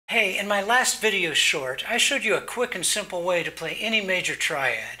Hey, in my last video short, I showed you a quick and simple way to play any major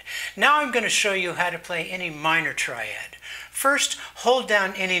triad. Now I'm going to show you how to play any minor triad. First, hold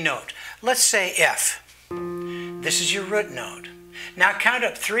down any note. Let's say F. This is your root note. Now count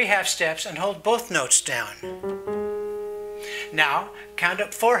up 3 half steps and hold both notes down. Now count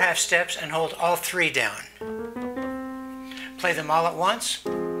up 4 half steps and hold all 3 down. Play them all at once.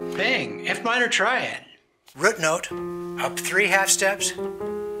 Bang! F minor triad. Root note, up 3 half steps,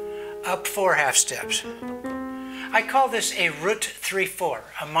 up 4 half steps. I call this a root 3/4,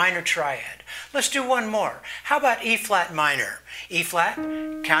 a minor triad. Let's do one more. How about E flat minor? E flat,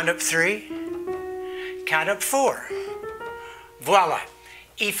 count up 3, count up 4. Voila,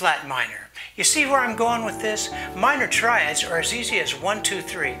 E flat minor. You see where I'm going with this? Minor triads are as easy as 1, 2,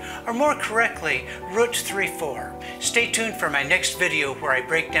 3, or more correctly, root 3/4. Stay tuned for my next video where I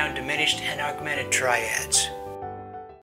break down diminished and augmented triads.